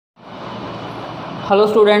Hello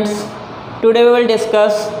students, today we will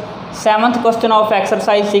discuss 7th question of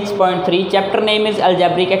exercise 6.3. Chapter name is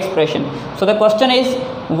algebraic expression. So the question is,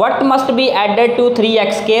 what must be added to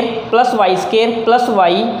 3x square plus y square plus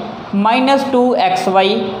y minus 2xy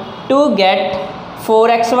to get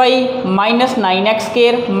 4xy minus 9x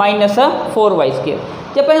square minus 4y square.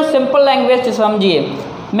 जब अपन simple language समझिए,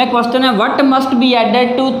 मैं question है what must be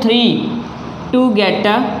added to 3 to get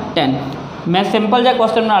 10. मैं simple जहा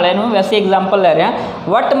question बना लिया, वैसे example ले रहा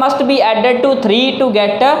what must be added to 3 to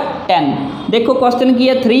get 10. देखो क्वेश्चन की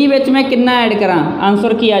है 3 विच मैं कितना ऐड करा,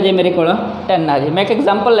 आंसर की आ जाए मेरे को 10 आ जाए. मैं एक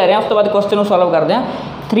एग्जाम्पल ले रहा, उस तो बाद क्वेश्चन को सॉल्व करते हैं.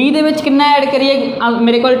 3 दे विच कितना ऐड करिए,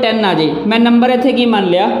 मेरे को 10 आ जाए. मैं नंबर इत्थे की मान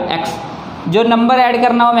लिया x, जो नंबर ऐड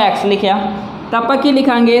करना वो मैं x लिखा. तो आप की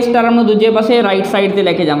लिखांगे, इस टर्म में दूजे पासे राइट साइड से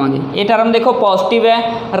लेके जावांगे. ये टर्म देखो पॉजिटिव है,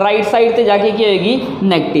 राइट साइड से जाके की होगी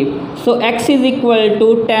negative. So x is equal to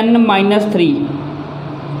 10 minus 3.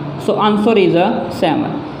 So answer is 7.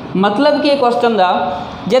 मतलब कि क्वेश्चन का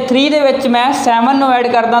जे 3 दे विच मैं 7 नूं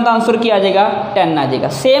ऐड करदा तो आंसर की आ जाएगा 10 आ जाएगा.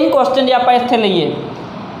 सेम क्वेश्चन जे आपां इत्थे लईए,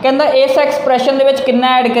 कहंदा इस एक्सप्रैशन दे विच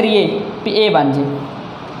कितना ऐड करिए भी ए बन जाए.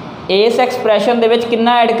 इस एक्सप्रैशन दे विच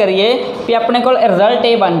कितना ऐड करिए भी अपने को रिजल्ट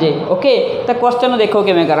ए बन जाए. ओके, तो क्वेश्चन देखो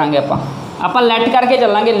किवें करांगे. आपां लैट करके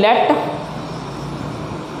चलांगे.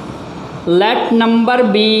 लैट नंबर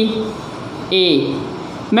बी ए.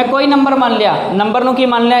 मैं कोई नंबर मान लिया, नंबर नूं की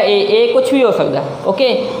मान लिया ए कुछ भी हो सकता. ओके,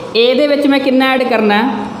 ए दे विच मैं कितना ऐड करना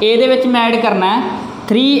है, ए दे विच मैं ऐड करना है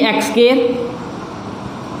 3x square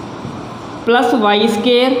plus Y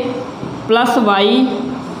square plus Y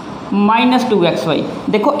minus 2xy.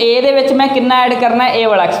 देखो ए दे विच मैं कितना ऐड करना है, ए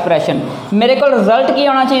वाला एक्सप्रैशन. मेरे को रिजल्ट की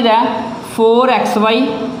होना चाहिए 4xy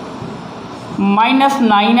minus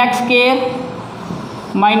 9x square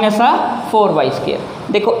minus 4y square.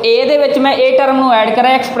 देखो ए दे विच मैं ए टर्म नूं ऐड करा,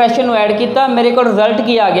 एक्सप्रैशन नूं ऐड किया, मेरे को रिजल्ट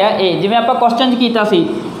की आ गया ए. जिवें आपां क्वेश्चन कीता सी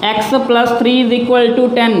x plus 3 is equal to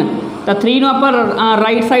 10, तो 3 नूं आपां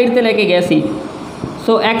राइट साइड ते लेके गए सी.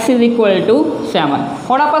 सो x इज इक्वल टू 7.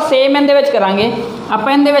 हुण आपां सेम इहदे विच करांगे.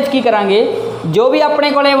 आपां इहदे विच की करांगे, जो भी अपने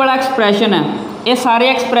कोले वाला एक्सप्रैशन है, ये सारे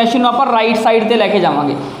एक्सप्रैशन आपां राइट साइड ते लेके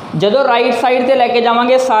जावांगे. जदों राइट साइड ते लेके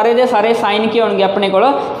जावांगे, सारे दे सारे साइन की होणगे अपने कोल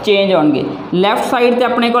चेंज होणगे. लैफ्ट साइड ते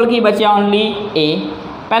अपने कोल की बचिया ओनली ए.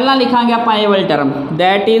 पहला लिखांगे आपां ए वाली term,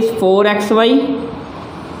 that is 4xy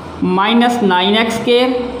minus 9x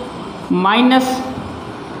square minus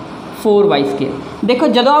 4y square. देखो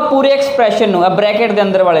जदों आप पूरे एक्सप्रैशन नूं ब्रैकेट के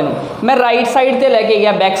अंदर वाले नूं मैं राइट साइड ते लेके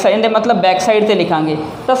गया, बैक साइड मतलब बैक साइड ते लिखांगे,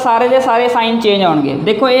 तो सारे के सारे साइन चेंज होणगे.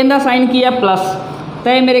 देखो इहदा साइन की है प्लस, तो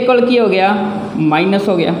ये मेरे को की हो गया माइनस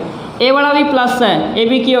हो गया. ए वाला भी प्लस है, ये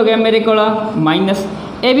भी की हो गया मेरे को माइनस.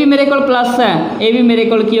 ये भी मेरे को प्लस है, ये भी मेरे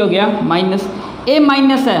को की हो गया माइनस. ये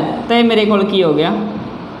माइनस है, तो ये मेरे को की हो गया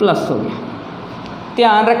प्लस हो गया.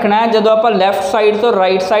 ध्यान रखना है जब आप लैफ्ट साइड तो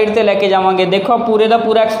राइट साइड ते लेके जावांगे. देखो पूरे का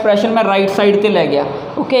पूरा एक्सप्रैशन मैं राइट साइड ते ले गया.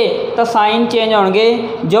 ओके, तो साइन चेंज होणगे.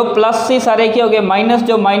 जो प्लस सी सारे की हो गए माइनस,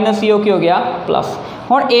 जो माइनस सी की हो गया प्लस.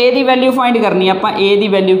 हुण ए दी वैल्यू फाइंड करनी है आपां. ए दी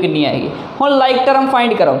वैल्यू कितनी आएगी. हुण लाइक टर्म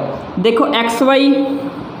फाइंड करो. देखो x Y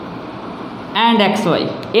and x Y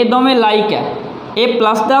ये दोवें लाइक है. ये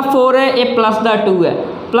प्लस का 4 है, ये प्लस का 2 है.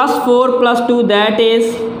 Plus 4 plus 2 that is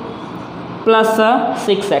plus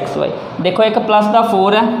 6xy. देखो एक प्लस का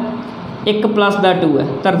 4 है, एक प्लस का 2 है,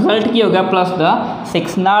 तो रिजल्ट की हो गया प्लस का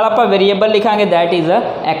 6. नाल आपां वेरीएबल लिखांगे दैट इज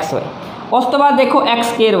xy. उस तो बाद देखो x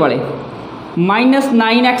स्केयर वाले minus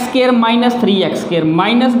 9x square minus 3x square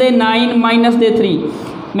minus दे 9 माइनस दे 3.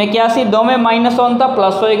 मैं क्या सी दोवें माइनस होन तो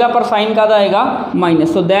प्लस होएगा, पर साइन का आएगा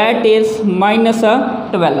minus. So that is minus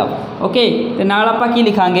 12. Okay, तो नाल आपां की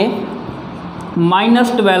लिखांगे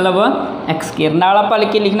माइनस 12x स्केयर. नाल आपां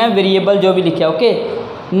लिख के लिखना है वेरीएबल जो भी लिखा. ओके,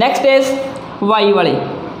 नेक्स्ट इज y वाले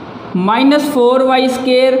minus 4y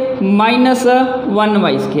square minus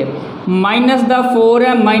 1y square. Minus का 4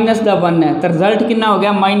 है, माइनस का 1 है, तो रिजल्ट कितना हो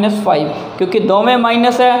गया माइनस 5. क्योंकि दोवें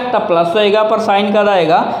माइनस है तो प्लस होएगा, पर साइन का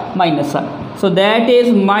आएगा minus. So that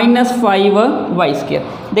is minus 5y square.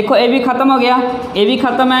 देखो ये भी खत्म हो गया, ये भी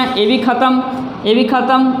खत्म है, ये भी खत्म, ये भी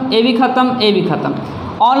खत्म, ये भी खत्म, ये भी खत्म.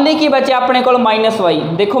 ओनली की बचे अपने को माइनस वाई.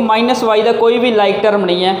 देखो माइनस वाई का कोई भी लाइक टर्म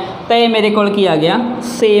नहीं है, तो ये मेरे को की आ गया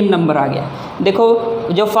सेम नंबर आ गया. देखो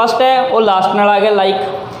जो फर्स्ट है वो लास्ट नाल आ गया लाइक,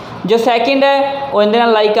 जो सैकेंड है वो इहदे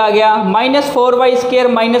नाल लाइक आ गया. Minus 4y square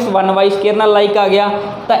minus 1y square नाल लाइक आ गया,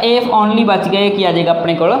 तो ये ओनली बच गए कि आ जाएगा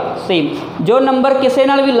अपने को सेम. जो नंबर किसी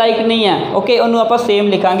नाल भी लाइक नहीं है, ओके, उन्होंने आप same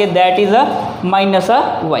लिखांगे that is minus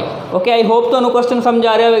y. Okay, I hope तुहानूं क्वेश्चन समझ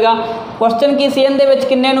आ रहा होगा. क्वेश्चन की सी इहदे विच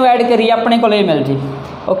किन्ने नूं ऐड करिए अपने को मिल जी.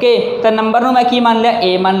 ओके, तो नंबर नूं मैं की मान लिया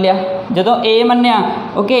ए मान लिया. जदों ए मन्निया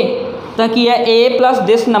ओके तो की है ए प्लस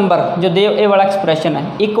दिस नंबर जो दे ए वाला एक्सप्रैशन है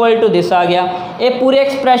इक्वल टू दिस आ गया। ये पूरे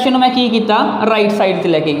एक्सप्रैशन मैं की किया राइट साइड से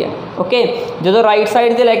लैके गया। ओके जो राइट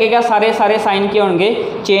साइड से लैके गया सारे सारे साइन के होंगे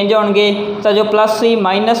चेंज होंगे। तो जो plus C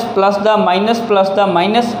minus plus the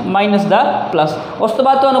minus minus the plus. उस तो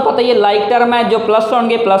बाद तो पता ही है लाइक टर्म है जो प्लस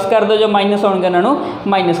होंगे प्लस कर दो जो माइनस होंगे उन्होंने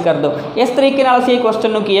माइनस कर दो। इस तरीके असीं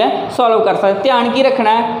क्वेश्चन की है सॉल्व कर सकते। ध्यान की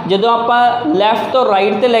रखना है जो आप लैफ्ट तो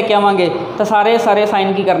राइट से लैके आवांगे तो सारे सारे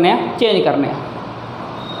साइन की करने चेंज करने।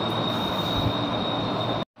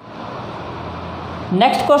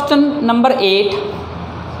 Next question number 8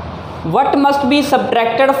 what must be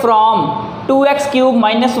subtracted from 2x³ -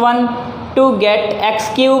 1 to get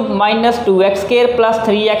x³ - 2x² +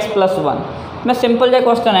 3x + 1। मैं सिंपल जो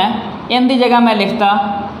क्वेश्चन है इनकी जगह मैं लिखता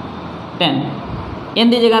 10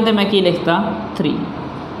 इनकी जगह तो मैं की लिखता 3।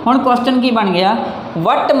 हुण क्वेश्चन की बन गया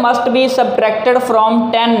what must be subtracted from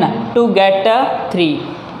 10 to get 3।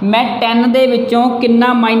 मैं 10 दे विचों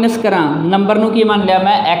कितना माइनस करा नंबर नूं की मान लिया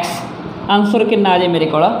मैं x आंसर कितना आ जाए मेरे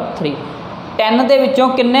को 3। 10 दे विचों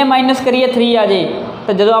किन्ने माइनस करिए 3 आ जाए।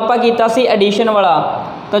 तो जो आप किया सी एडिशन वाला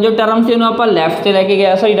तो जो टर्म से आप लैफ्ट से लैके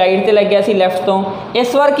गया सॉरी राइट से लैके गया सी लैफ्ट तो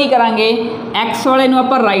इस बार की करांगे एक्स वाले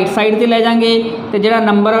आप राइट साइड से ले जाएंगे तो जो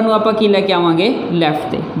नंबर है आप की लैके आवांगे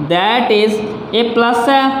लैफ्ट से। दैट इज़ ये प्लस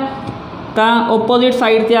है तो ओपोजिट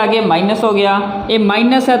साइड से आके माइनस हो गया। ये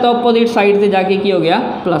माइनस है तो ओपोजिट साइड से जाके की हो गया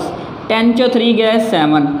प्लस। 10 चो 3 गया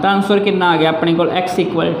 7 तो आंसर कितना आ गया अपने को x =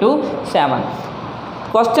 7।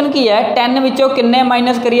 क्वेश्चन की है 10 विचों किन्ने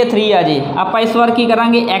माइनस करिए 3 आ जाए। आप इस बार की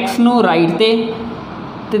करांगे x नू राइट से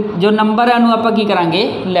तो जो नंबर है आप की करांगे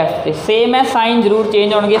लैफ्ट से। सेम है साइन जरूर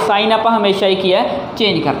चेंज होंगे साइन आप हमेशा ही की है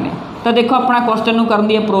चेंज करने। तो देखो अपना क्वेश्चन नू करने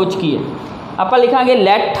की अप्रोच की है आप लिखांगे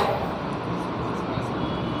लैट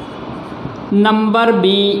नंबर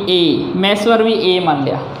बी ए। मैं इस बार भी ए मान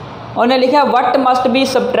लिया। उन्हें लिखा what must be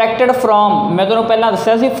subtracted from मैं तुम्हें पहला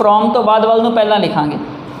दसिया सी फ्रॉम तो बाद वाल नूं पहला लिखांगे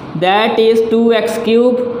दैट इज़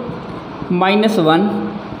 2x³ - 1।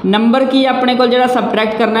 नंबर की अपने को जो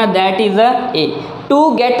सबट्रैक्ट करना है that is a. To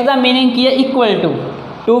get the meaning की है equal to.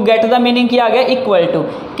 To get the meaning की आ गया इक्वल टू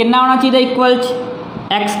कितना होना चाहिए इक्वल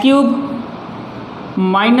x³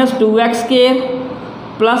 - 2x²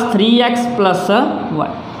 + 3x +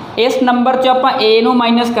 1। इस नंबर चो आप ए नू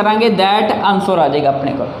माइनस करांगे दैट आंसर आ जाएगा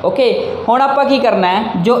अपने को। ओके हुण आप की करना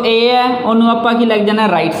है जो ए है उन्होंने आप की लैके जाना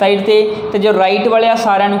राइट साइड से तो जो राइट वाले आ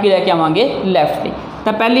सारिਆਂ की लैके आवांगे लैफ्ट से।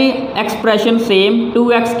 तो पहली एक्सप्रैशन सेम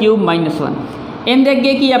 2x³ - 1 इनके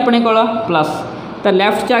अगे की अपने को प्लस तो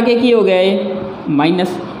लैफ्ट च आके की हो गया ये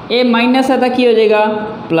माइनस। ये माइनस है तो की हो जाएगा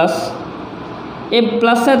प्लस। ये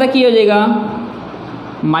प्लस है तो की हो जाएगा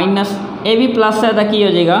माइनस। ये भी प्लस है तो की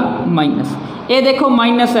हो जाएगा माइनस। ये देखो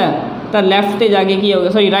माइनस है तो लैफ्ट से जाके की हो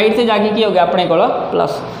गया सॉरी राइट से जाके की हो गया अपने को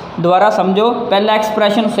प्लस। दोबारा समझो पहला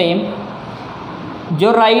एक्सप्रैशन सेम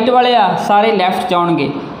जो राइट वाले आ सारे लैफ्ट च आउणगे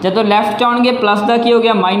जो लैफ्ट च आउणगे प्लस का की हो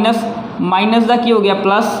गया माइनस माइनस का की हो गया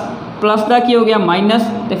प्लस प्लस का की हो गया माइनस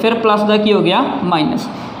तो फिर प्लस का की हो गया माइनस।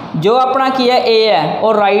 जो अपना की है ए है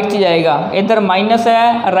और राइट च जाएगा इधर माइनस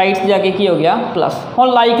है राइट से जाके की हो गया प्लस।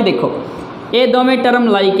 हुण लाइक देखो ये दोवें टर्म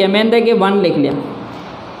लाइक है मैं इनके 1 लिख लिया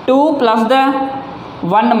 2 प्लस द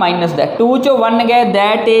 1 माइनस द 2 चो 1 गए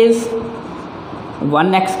दैट इज़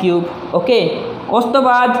 1x³। ओके उस तो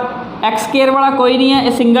बाद x² वाला कोई नहीं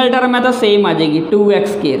है सिंगल टर्म है तो सेम आ जाएगी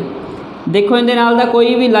 2x²। देखो इनके नाल दा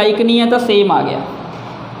कोई भी लाइक नहीं है तो सेम आ गया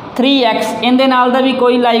 3x। इनके नाल दा भी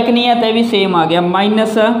कोई लाइक नहीं है तो भी सेम आ गया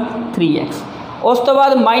 -3x। उस तो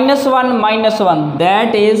बाद -1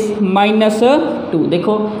 दैट इज़ -2।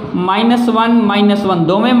 देखो -1 - 1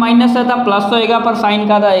 दोवें माइनस है तो प्लस होएगा पर साइन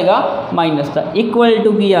का आएगा माइनस का इक्वल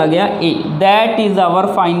टू की आ गया ए। That is our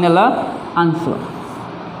final answer.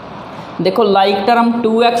 देखो लाइक टर्म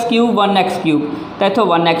 2x³ 1x³ तो इतों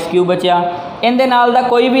 1x³ बचा। इनके नाल दा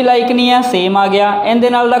कोई भी लाइक नहीं है सेम आ गया। इनके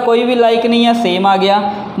नाल दा कोई भी लाइक नहीं है सेम आ गया।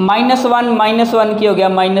 -1 की हो गया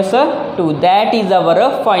 -2 that is our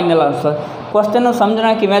final answer. Question को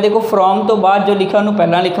समझना कि मैं देखो फ्रॉम तो बाद जो लिखा उन्होंने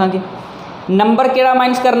पहला लिखांगे नंबर केड़ा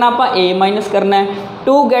माइनस करना आप ए माइनस करना है।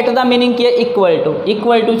 टू गेट द मीनिंग की है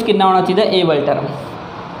इक्वल टू कितना होना चाहिए ए वाला टर्म।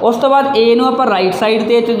 उस तो बाद ए नूं आपां राइट साइड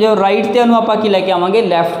से जो राइट से उन्होंने आप लैके आवांगे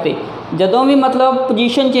लैफ्ट से। जदों भी मतलब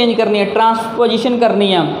पोजीशन चेंज करनी है ट्रांसपोजिशन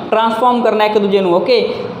करनी है ट्रांसफॉर्म करना है एक दूजे नूं ओके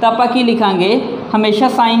तो आप की लिखांगे हमेशा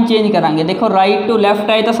साइन चेंज करांगे। देखो राइट टू लैफ्ट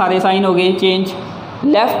आए तो सारे साइन हो गए चेंज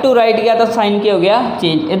लैफ्ट टू राइट गया तो साइन क्या हो गया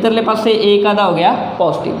चेंज। इधरले पासे ए का हो गया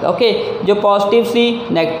पॉजिटिव ओके जो पॉजिटिव सी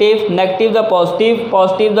नैगेटिव नैगेटिव दा पॉजिटिव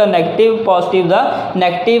पॉजिटिव दा नैगेटिव पॉजिटिव दा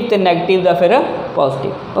नैगेटिव तो नैगेटिव दा फिर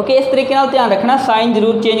पॉजिटिव ओके। इस तरीके नाल ध्यान रखना साइन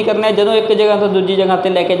जरूर चेंज करना है जो एक जगह तो दूसरी जगह पर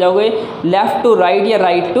लैके जाओगे लैफ्ट टू राइट या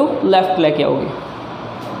राइट टू लैफ्ट लैके आओगे।